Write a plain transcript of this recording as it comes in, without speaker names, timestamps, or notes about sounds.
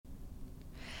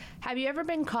Have you ever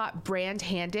been caught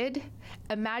brand-handed?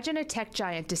 Imagine a tech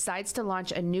giant decides to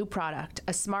launch a new product,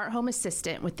 a smart home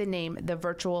assistant with the name The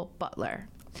Virtual Butler.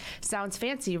 Sounds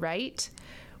fancy, right?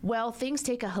 Well, things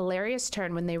take a hilarious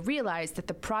turn when they realize that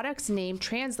the product's name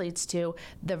translates to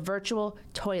the virtual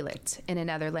toilet in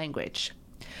another language.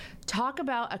 Talk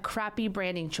about a crappy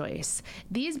branding choice.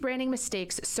 These branding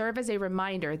mistakes serve as a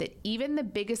reminder that even the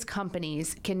biggest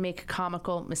companies can make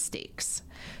comical mistakes.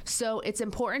 So it's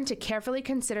important to carefully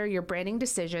consider your branding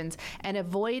decisions and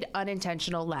avoid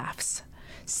unintentional laughs.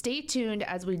 Stay tuned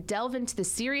as we delve into the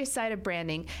serious side of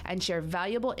branding and share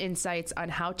valuable insights on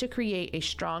how to create a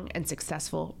strong and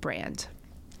successful brand.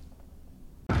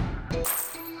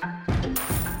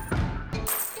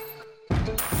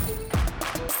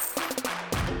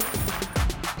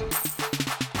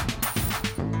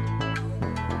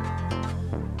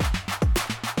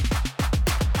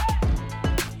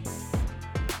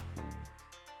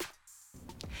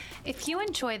 If you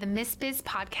enjoy the Miss Biz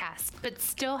podcast, but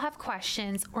still have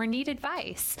questions or need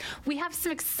advice, we have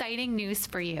some exciting news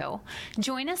for you.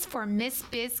 Join us for Miss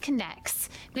Biz Connects.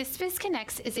 Miss Biz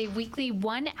Connects is a weekly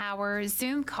 1-hour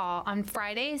Zoom call on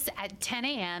Fridays at 10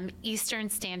 a.m. Eastern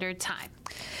Standard Time.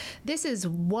 This is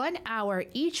 1 hour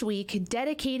each week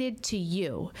dedicated to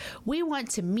you. We want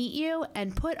to meet you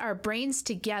and put our brains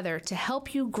together to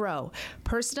help you grow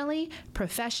personally,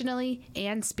 professionally,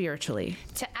 and spiritually.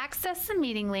 To access the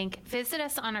meeting link, visit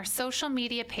us on our social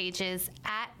media pages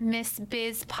at Miss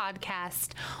Biz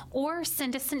Podcast or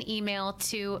send us an email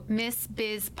to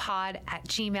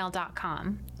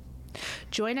missbizpod@gmail.com.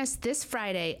 Join us this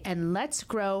Friday and let's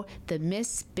grow the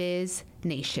Miss Biz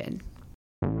Nation.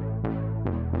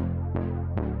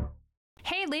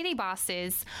 Hey, lady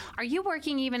bosses, are you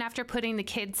working even after putting the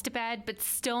kids to bed but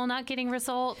still not getting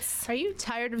results? Are you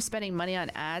tired of spending money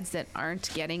on ads that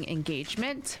aren't getting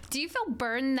engagement? Do you feel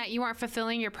burdened that you aren't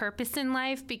fulfilling your purpose in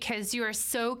life because you are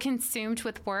so consumed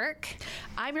with work?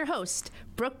 I'm your host,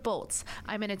 Brooke Boltz.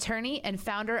 I'm an attorney and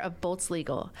founder of Boltz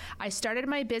Legal. I started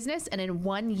my business and in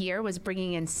 1 year was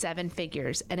bringing in 7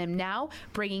 figures and am now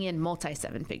bringing in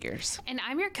multi-7 figures. And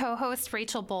I'm your co-host,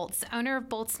 Rachel Boltz, owner of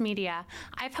Boltz Media.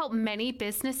 I've helped many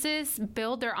businesses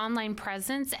build their online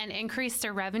presence and increase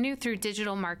their revenue through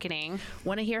digital marketing.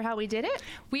 Want to hear how we did it?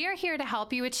 We are here to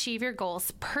help you achieve your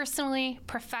goals personally,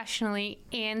 professionally,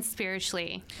 and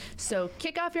spiritually. So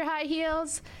kick off your high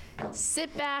heels,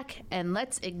 sit back, and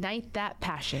let's ignite that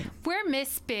passion. We're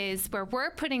Miss Biz, where we're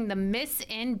putting the miss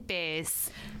in biz.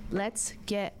 Let's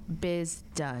get biz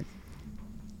done.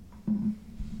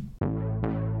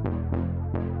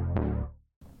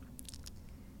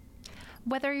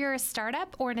 Whether you're a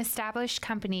startup or an established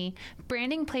company,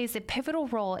 branding plays a pivotal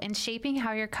role in shaping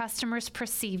how your customers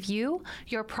perceive you,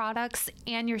 your products,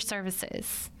 and your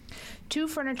services. 2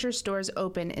 furniture stores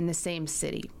open in the same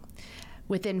city.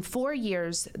 Within 4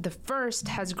 years, the first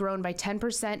has grown by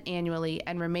 10% annually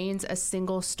and remains a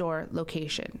single store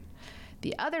location.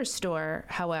 The other store,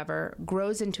 however,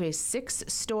 grows into a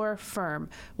 6-store firm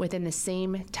within the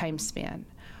same time span.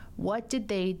 What did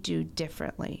they do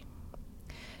differently?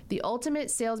 The Ultimate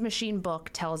Sales Machine book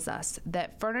tells us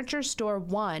that Furniture Store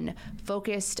 1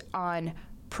 focused on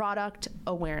product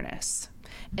awareness.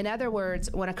 In other words,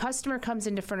 when a customer comes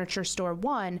into Furniture Store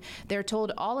 1, they're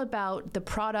told all about the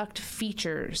product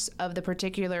features of the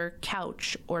particular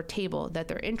couch or table that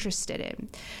they're interested in.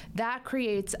 That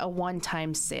creates a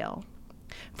one-time sale.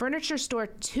 Furniture Store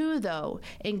 2, though,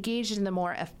 engaged in the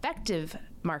more effective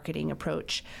marketing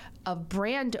approach of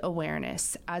brand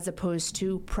awareness as opposed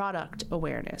to product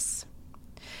awareness.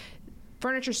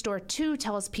 Furniture Store 2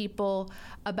 tells people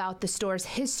about the store's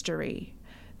history,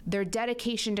 their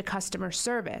dedication to customer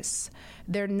service,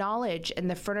 their knowledge in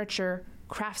the furniture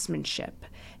craftsmanship,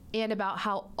 and about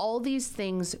how all these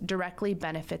things directly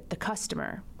benefit the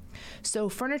customer. So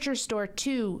Furniture Store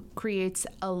 2 creates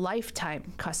a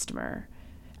lifetime customer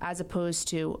as opposed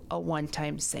to a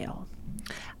one-time sale.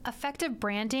 Effective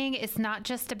branding is not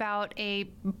just about a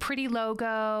pretty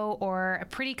logo or a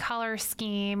pretty color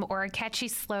scheme or a catchy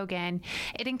slogan.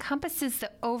 It encompasses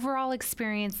the overall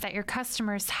experience that your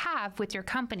customers have with your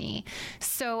company.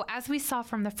 So as we saw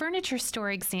from the furniture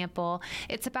store example,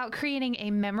 it's about creating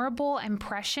a memorable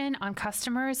impression on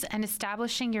customers and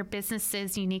establishing your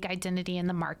business's unique identity in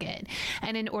the market.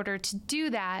 And in order to do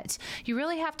that, you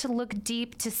really have to look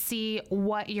deep to see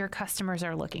what your customers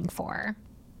are looking for.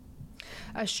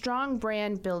 A strong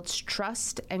brand builds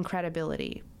trust and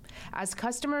credibility, as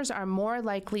customers are more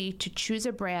likely to choose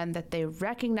a brand that they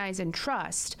recognize and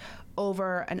trust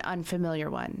over an unfamiliar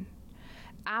one.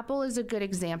 Apple is a good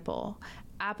example.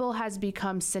 Apple has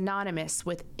become synonymous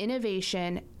with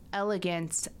innovation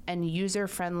elegance, and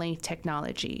user-friendly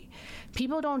technology.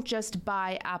 People don't just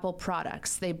buy Apple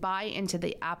products, they buy into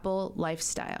the Apple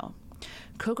lifestyle.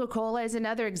 Coca-Cola is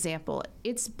another example.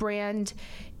 Its brand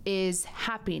is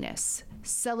happiness,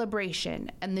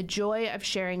 celebration, and the joy of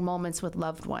sharing moments with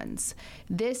loved ones.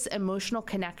 This emotional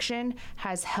connection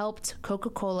has helped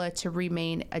Coca-Cola to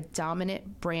remain a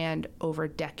dominant brand over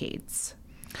decades.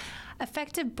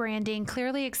 Effective branding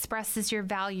clearly expresses your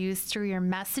values through your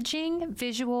messaging,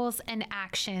 visuals, and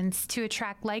actions to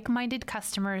attract like-minded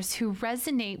customers who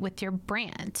resonate with your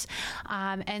brand.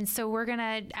 And so we're going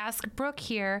to ask Brooke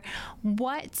here,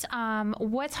 what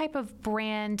type of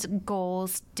brand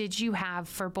goals did you have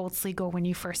for Bolts Legal when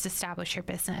you first established your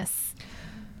business?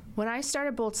 When I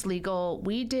started Bolts Legal,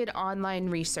 we did online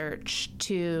research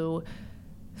to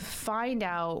find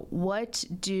out what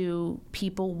do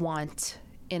people want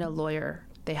in a lawyer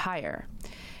they hire.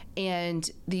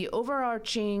 And the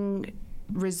overarching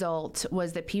result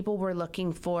was that people were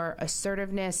looking for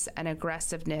assertiveness and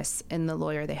aggressiveness in the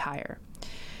lawyer they hire.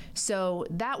 So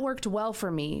that worked well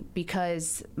for me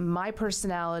because my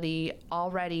personality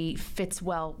already fits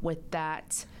well with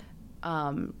that,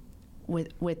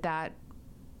 with that,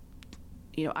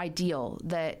 ideal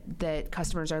that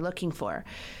customers are looking for.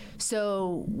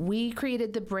 So we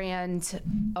created the brand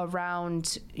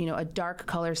around, a dark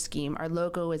color scheme. Our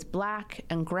logo is black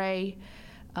and gray.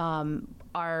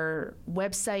 Our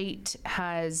website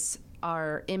has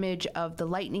our image of the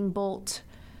lightning bolt.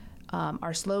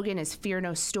 Our slogan is "Fear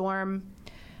no storm."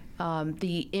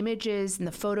 The images and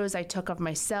the photos I took of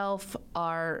myself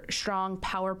are strong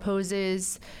power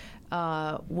poses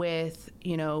with,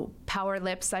 power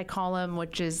lips, I call them,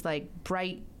 which is like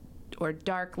bright or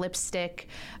dark lipstick,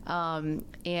 and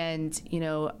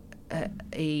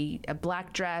a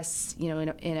black dress,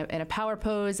 in a power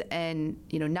pose, and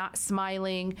not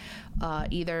smiling,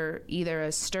 either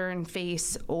a stern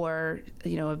face or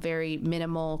a very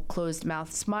minimal closed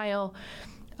mouth smile.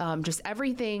 Just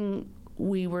everything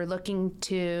we were looking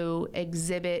to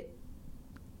exhibit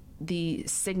the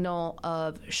signal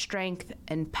of strength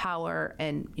and power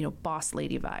and boss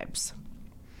lady vibes.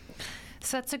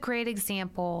 So that's a great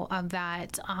example of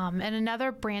that. And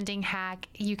another branding hack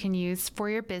you can use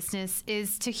for your business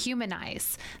is to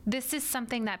humanize. This is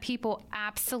something that people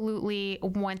absolutely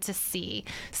want to see.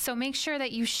 So make sure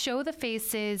that you show the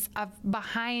faces of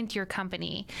behind your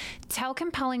company. Tell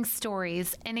compelling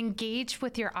stories and engage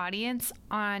with your audience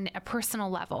on a personal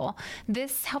level.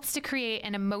 This helps to create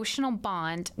an emotional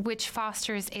bond, which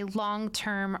fosters a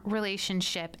long-term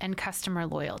relationship and customer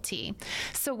loyalty.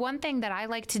 So one thing that I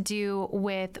like to do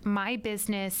with my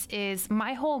business is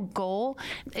my whole goal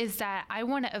is that I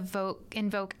want to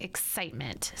invoke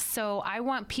excitement. So I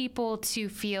want people to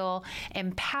feel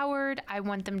empowered. I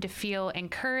want them to feel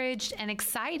encouraged and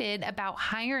excited about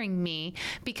hiring me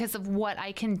because of what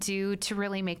I can do to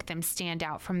really make them stand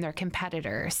out from their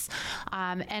competitors.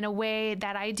 And a way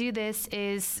that I do this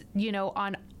is,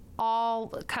 on all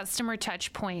customer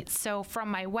touch points. So from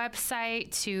my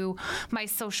website to my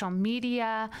social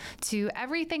media to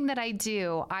everything that I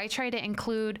do, I try to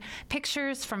include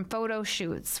pictures from photo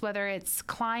shoots, whether it's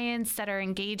clients that are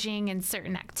engaging in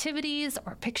certain activities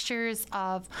or pictures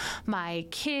of my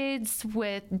kids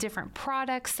with different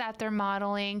products that they're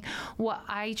modeling. What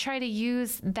I try to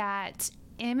use those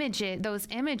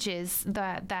images,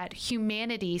 that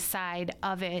humanity side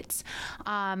of it,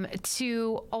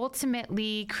 to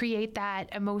ultimately create that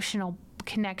emotional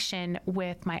connection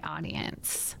with my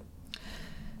audience.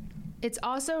 It's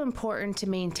also important to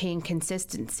maintain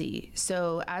consistency.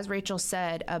 So as Rachel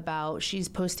said about she's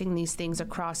posting these things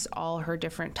across all her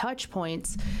different touch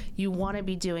points, you want to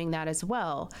be doing that as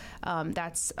well.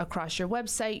 That's across your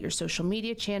website, your social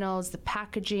media channels, the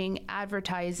packaging,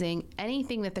 advertising,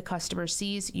 anything that the customer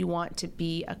sees, you want to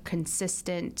be a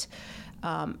consistent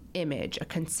image, a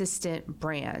consistent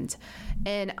brand.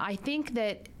 And I think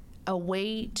that a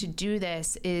way to do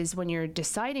this is when you're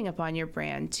deciding upon your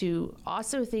brand to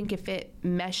also think if it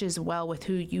meshes well with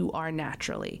who you are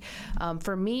naturally.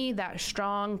 For me, that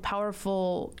strong,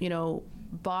 powerful,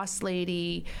 boss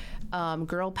lady,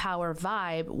 girl power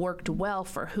vibe worked well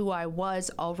for who I was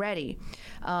already.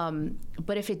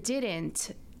 But if it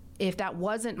didn't, if that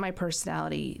wasn't my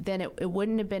personality, then it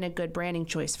wouldn't have been a good branding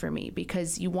choice for me,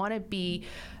 because you want to be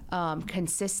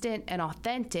consistent and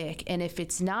authentic. And if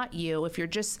it's not you, if you're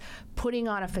just putting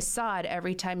on a facade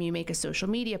every time you make a social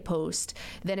media post,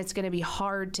 then it's going to be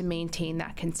hard to maintain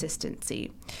that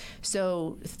consistency.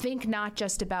 So think not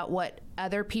just about what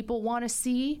other people want to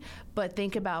see, but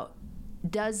think about,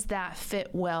 does that fit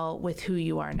well with who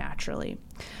you are naturally?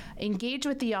 Engage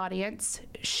with the audience,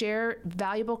 share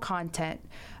valuable content.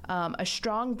 A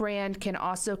strong brand can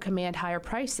also command higher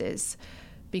prices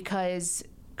because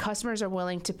customers are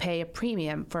willing to pay a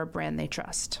premium for a brand they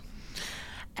trust.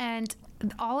 And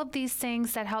all of these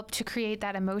things that help to create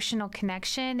that emotional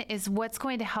connection is what's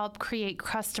going to help create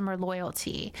customer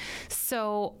loyalty.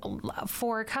 So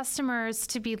for customers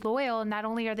to be loyal, not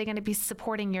only are they going to be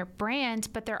supporting your brand,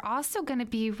 but they're also going to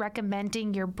be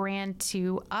recommending your brand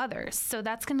to others. So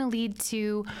that's going to lead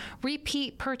to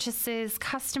repeat purchases,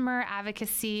 customer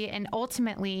advocacy, and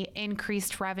ultimately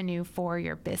increased revenue for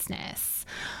your business.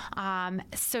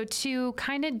 So to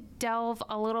kind of delve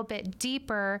a little bit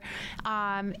deeper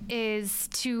is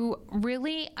to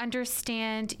really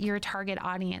understand your target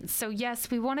audience. So yes,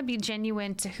 we want to be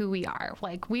genuine to who we are.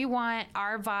 Like, we want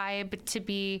our vibe to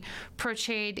be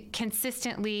portrayed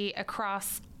consistently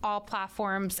across all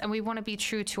platforms, and we want to be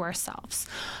true to ourselves.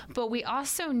 But we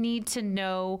also need to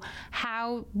know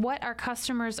what our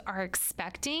customers are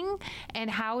expecting and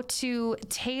how to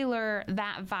tailor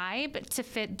that vibe to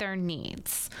fit their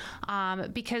needs.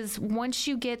 Because once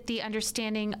you get the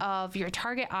understanding of your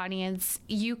target audience,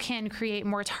 you can create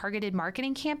more targeted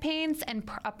marketing campaigns and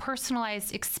a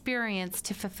personalized experience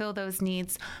to fulfill those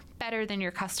needs better than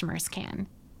your customers can.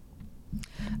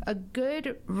 A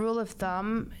good rule of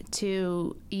thumb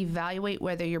to evaluate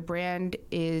whether your brand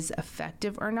is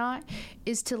effective or not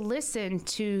is to listen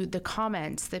to the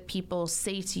comments that people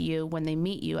say to you when they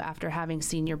meet you after having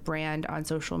seen your brand on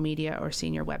social media or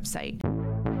seen your website.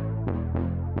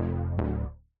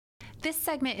 This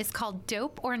segment is called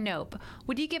Dope or Nope.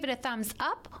 Would you give it a thumbs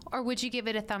up or would you give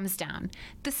it a thumbs down?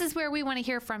 This is where we want to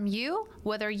hear from you,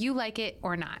 whether you like it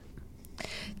or not.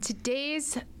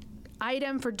 Today's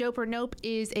item for Dope or Nope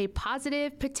is a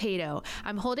positive potato.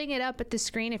 I'm holding it up at the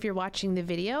screen if you're watching the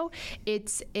video.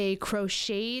 It's a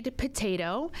crocheted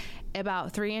potato,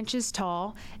 about 3 inches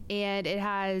tall, and it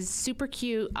has super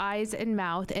cute eyes and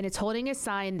mouth, and it's holding a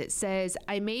sign that says,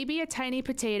 "I may be a tiny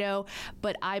potato,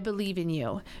 but I believe in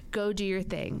you. Go do your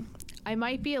thing." I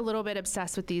might be a little bit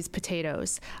obsessed with these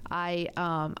potatoes. I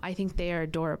think they are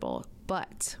adorable,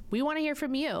 but we want to hear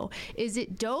from you. Is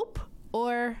it dope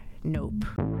or nope?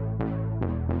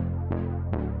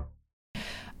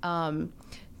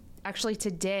 Actually,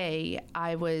 today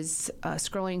I was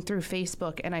scrolling through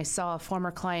Facebook and I saw a former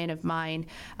client of mine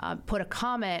put a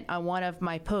comment on one of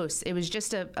my posts. It was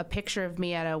just a picture of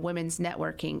me at a women's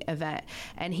networking event,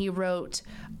 and he wrote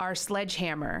 "our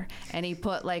sledgehammer," and he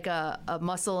put like a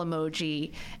muscle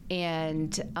emoji,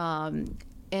 and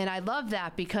I love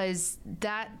that because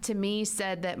that to me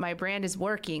said that my brand is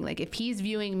working. Like, if he's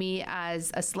viewing me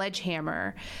as a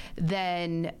sledgehammer,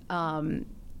 then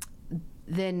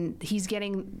he's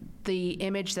getting the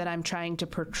image that I'm trying to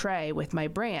portray with my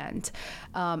brand.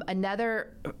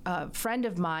 Another friend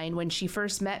of mine, when she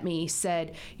first met me,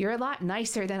 said, "You're a lot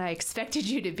nicer than I expected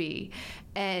you to be."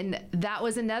 And that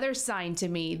was another sign to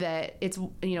me that it's,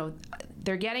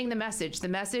 they're getting the message. The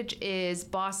message is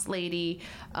boss lady,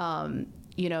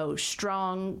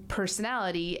 strong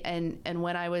personality. And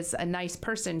when I was a nice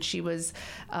person, she was,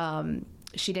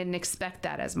 she didn't expect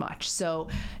that as much. So,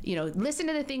 listen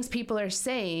to the things people are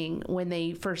saying when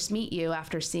they first meet you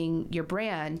after seeing your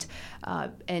brand,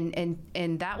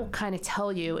 and that will kind of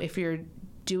tell you if you're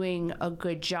doing a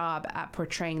good job at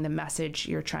portraying the message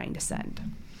you're trying to send.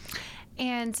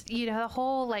 And, the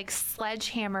whole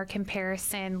sledgehammer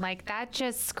comparison, that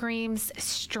just screams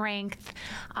strength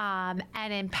and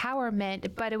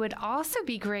empowerment, but it would also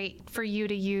be great for you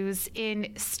to use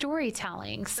in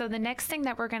storytelling. So the next thing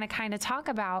that we're going to kind of talk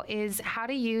about is how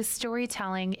to use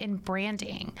storytelling in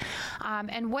branding.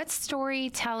 And what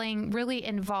storytelling really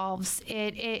involves,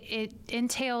 it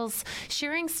entails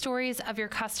sharing stories of your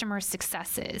customers'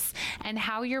 successes and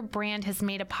how your brand has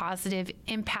made a positive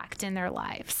impact in their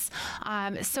lives.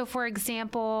 So for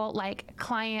example,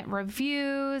 client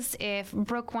reviews, if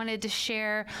Brooke wanted to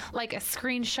share a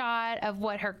screenshot of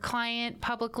what her client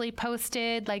publicly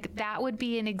posted, that would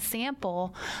be an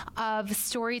example of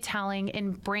storytelling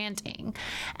in branding.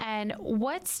 And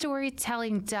what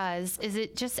storytelling does is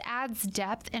it just adds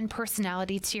depth and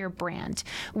personality to your brand,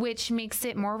 which makes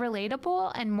it more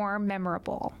relatable and more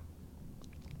memorable.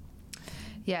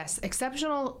 Yes,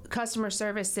 exceptional customer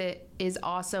service is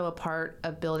also a part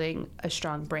of building a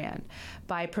strong brand.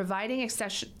 By providing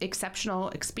exceptional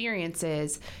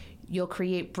experiences, you'll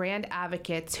create brand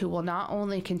advocates who will not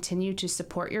only continue to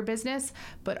support your business,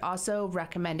 but also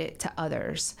recommend it to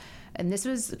others. And this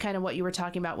was kind of what you were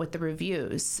talking about with the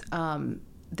reviews.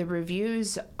 The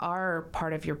reviews are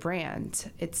part of your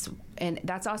brand. And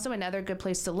that's also another good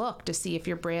place to look to see if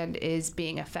your brand is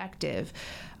being effective.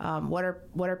 What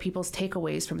are people's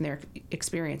takeaways from their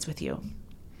experience with you?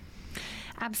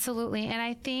 Absolutely. And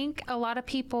I think a lot of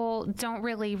people don't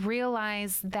really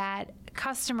realize that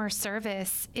customer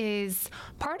service is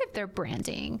part of their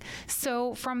branding.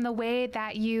 So from the way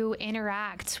that you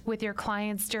interact with your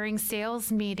clients during sales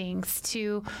meetings,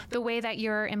 to the way that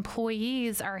your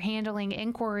employees are handling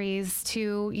inquiries,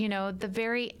 to, the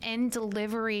very end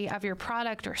delivery of your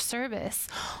product or service,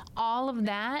 all of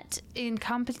that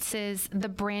encompasses the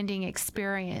branding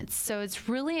experience. So it's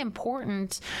really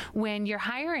important when you're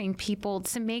hiring people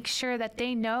to make sure that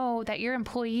they know, that your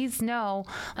employees know,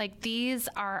 like, these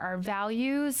are our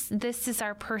values, this is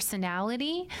our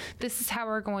personality, this is how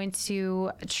we're going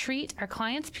to treat our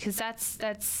clients, because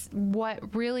that's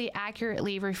what really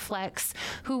accurately reflects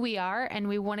who we are, and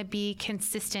we want to be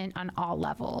consistent on all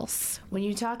levels. When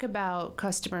you talk about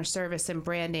customer service and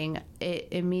branding, it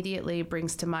immediately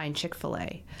brings to mind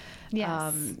Chick-fil-A.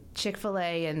 Yes.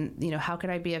 Chick-fil-A, and how can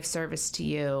I be of service to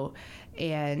you?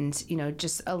 And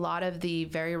just a lot of the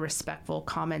very respectful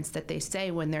comments that they say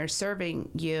when they're serving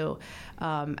you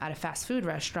at a fast food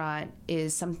restaurant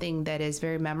is something that is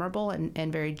very memorable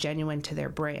and very genuine to their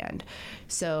brand.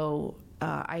 So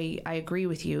I agree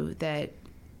with you that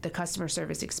the customer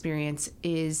service experience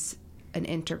is an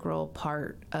integral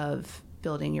part of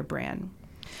building your brand.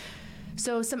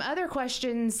 So some other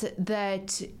questions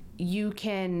that you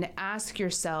can ask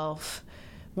yourself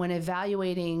when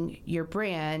evaluating your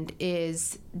brand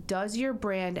is, does your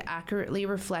brand accurately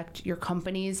reflect your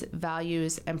company's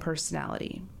values and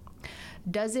personality?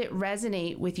 Does it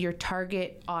resonate with your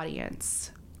target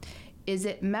audience? Is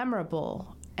it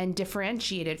memorable and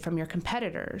differentiated from your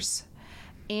competitors?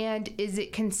 And is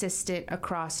it consistent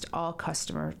across all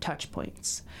customer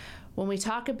touchpoints? When we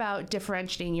talk about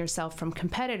differentiating yourself from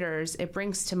competitors, it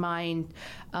brings to mind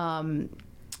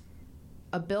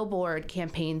a billboard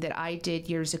campaign that I did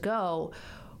years ago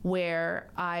where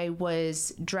I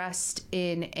was dressed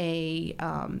in a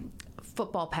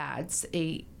football pads,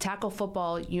 a tackle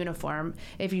football uniform.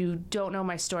 If you don't know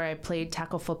my story, I played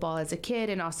tackle football as a kid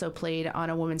and also played on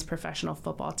a women's professional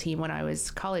football team when I was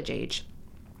college age.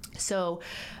 So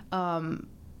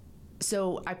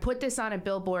I put this on a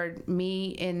billboard, me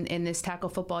in this tackle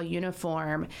football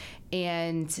uniform,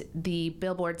 and the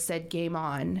billboard said "Game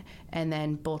On" and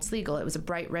then "Bolts Legal." It was a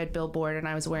bright red billboard, and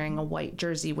I was wearing a white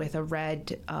jersey with a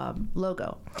red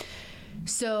logo.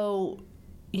 So,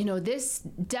 this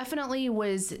definitely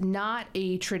was not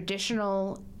a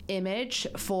traditional image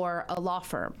for a law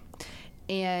firm.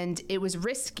 And it was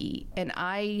risky, and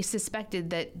I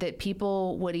suspected that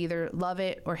people would either love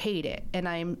it or hate it, and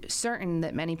I'm certain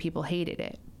that many people hated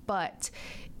it. But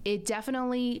it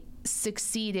definitely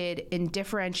succeeded in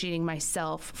differentiating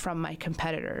myself from my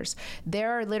competitors.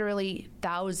 There are literally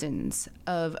thousands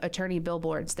of attorney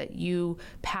billboards that you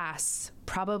pass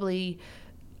probably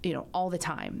all the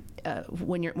time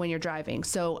when you're driving.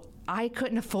 So I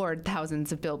couldn't afford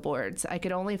thousands of billboards. I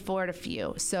could only afford a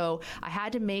few. So I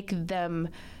had to make them,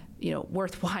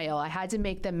 worthwhile. I had to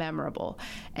make them memorable.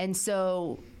 And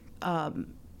so,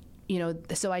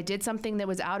 so I did something that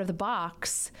was out of the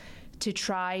box to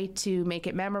try to make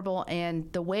it memorable.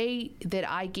 And the way that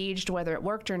I gauged whether it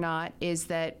worked or not is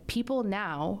that people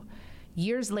now,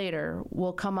 years later,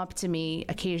 will come up to me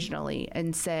occasionally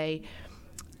and say,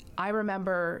 I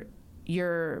remember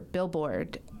your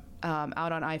billboard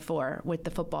out on I-4 with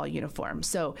the football uniform.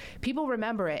 So people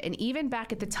remember it. And even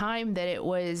back at the time that it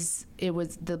was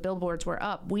the billboards were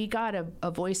up, we got a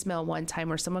voicemail one time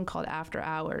where someone called after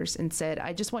hours and said,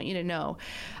 I just want you to know,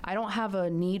 I don't have a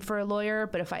need for a lawyer,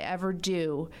 but if I ever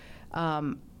do,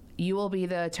 you will be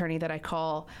the attorney that I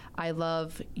call. I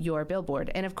love your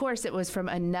billboard. And of course, it was from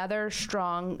another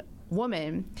strong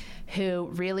woman who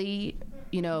really,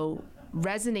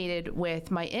 resonated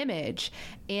with my image.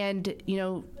 And,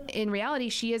 in reality,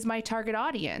 she is my target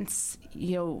audience.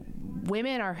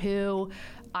 Women are who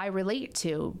I relate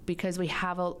to because we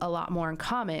have a lot more in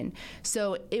common.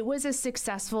 So it was a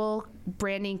successful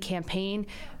branding campaign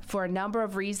for a number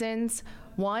of reasons.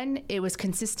 One, it was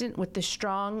consistent with the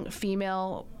strong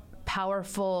female,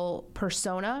 powerful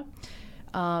persona.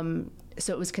 So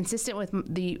it was consistent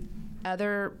with the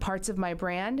other parts of my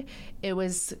brand. It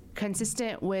was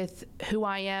consistent with who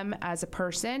I am as a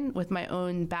person, with my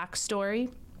own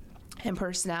backstory and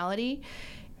personality.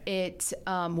 It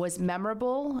was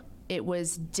memorable. It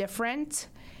was different.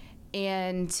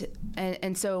 And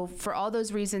so for all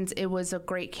those reasons, it was a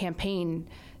great campaign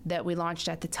that we launched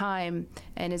at the time,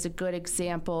 and is a good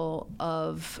example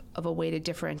of a way to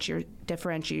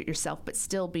differentiate yourself, but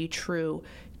still be true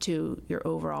to your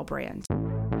overall brand.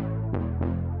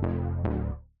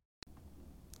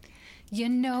 You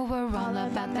know we're all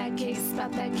about that case,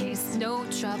 no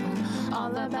trouble.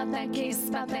 All about that case,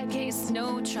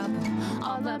 no trouble.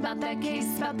 All about that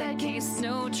case,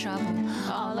 no trouble.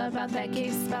 All about that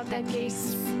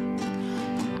case.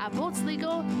 At Bolts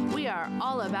Legal, we are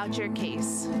all about your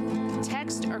case.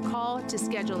 Text or call to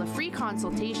schedule a free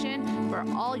consultation for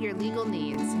all your legal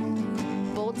needs.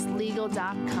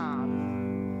 boltslegal.com.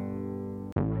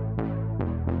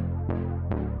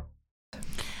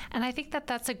 And I think that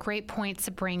that's a great point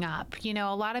to bring up. You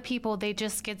know, a lot of people, they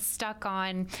just get stuck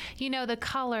on, you know, the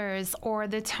colors or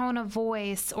the tone of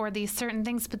voice or these certain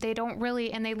things, but they don't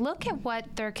really, and they look at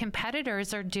what their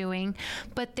competitors are doing,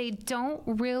 but they don't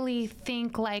really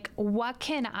think like, what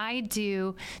can I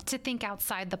do to think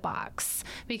outside the box?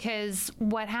 Because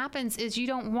what happens is you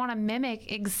don't want to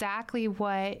mimic exactly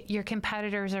what your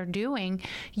competitors are doing.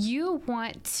 You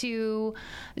want to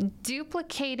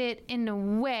duplicate it in a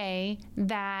way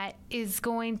that is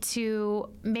going to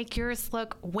make yours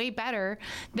look way better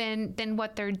than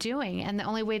what they're doing. And the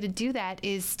only way to do that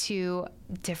is to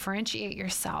differentiate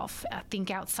yourself, think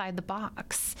outside the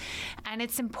box. And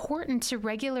it's important to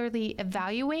regularly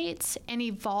evaluate and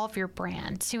evolve your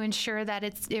brand to ensure that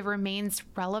it remains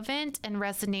relevant and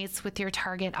resonates with your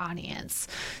target audience.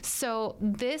 So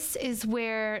this is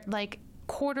where, like,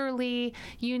 quarterly,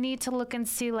 you need to look and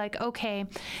see, like, okay,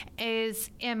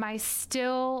 am I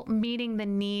still meeting the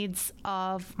needs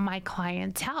of my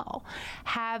clientele?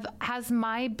 Has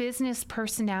my business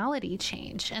personality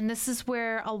changed? And this is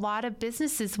where a lot of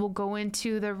businesses will go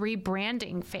into the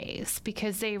rebranding phase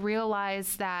because they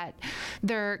realize that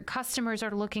their customers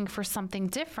are looking for something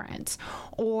different,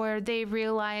 or they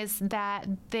realize that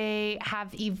they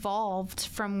have evolved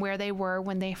from where they were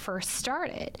when they first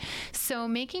started. So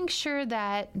making sure that,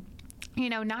 you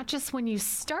know, not just when you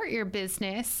start your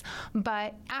business,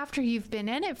 but after you've been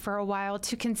in it for a while,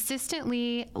 to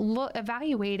consistently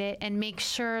evaluate it and make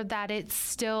sure that it's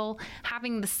still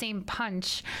having the same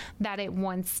punch that it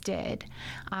once did.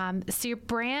 So your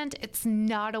brand, it's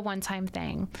not a one-time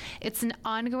thing. It's an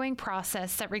ongoing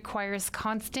process that requires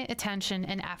constant attention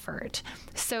and effort.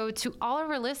 So to all of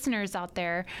our listeners out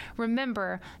there,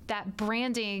 remember that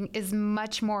branding is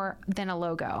much more than a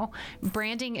logo.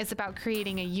 Branding is about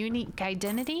creating a unique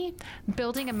identity,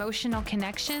 building emotional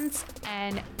connections,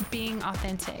 and being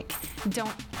authentic.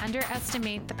 Don't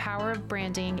underestimate the power of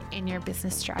branding in your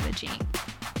business strategy.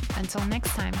 Until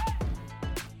next time.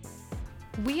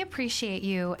 We appreciate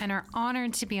you and are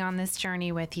honored to be on this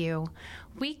journey with you.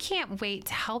 We can't wait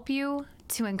to help you,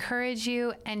 to encourage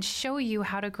you, and show you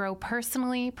how to grow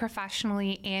personally,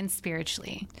 professionally, and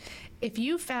spiritually. If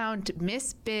you found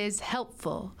Miss Biz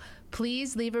helpful,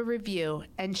 please leave a review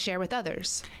and share with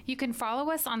others. You can follow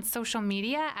us on social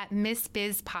media at Miss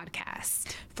Biz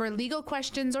Podcast. For legal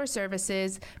questions or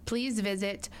services, please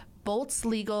visit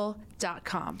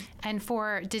boltslegal.com. And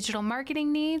for digital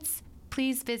marketing needs,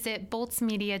 please visit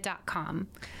boltsmedia.com.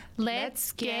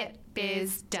 Let's get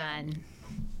biz done.